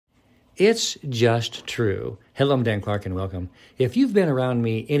It's just true. Hello, I'm Dan Clark and welcome. If you've been around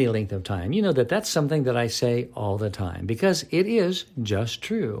me any length of time, you know that that's something that I say all the time because it is just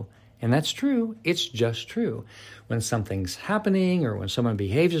true. And that's true. It's just true. When something's happening or when someone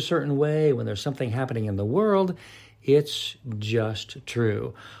behaves a certain way, when there's something happening in the world, it's just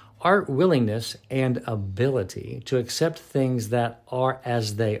true. Our willingness and ability to accept things that are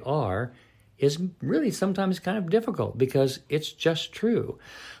as they are is really sometimes kind of difficult because it's just true.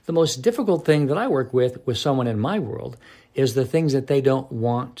 The most difficult thing that I work with someone in my world is the things that they don't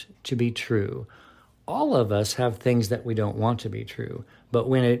want to be true. All of us have things that we don't want to be true, but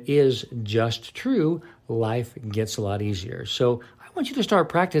when it is just true, life gets a lot easier. So I want you to start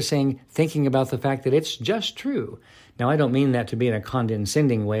practicing thinking about the fact that it's just true. Now, I don't mean that to be in a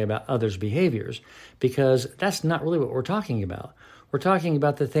condescending way about others' behaviors, because that's not really what we're talking about. We're talking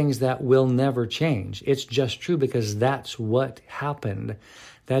about the things that will never change. It's just true because that's what happened.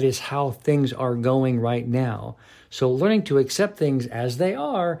 That is how things are going right now. So learning to accept things as they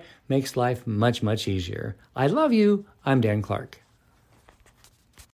are makes life much, much easier. I love you. I'm Dan Clark.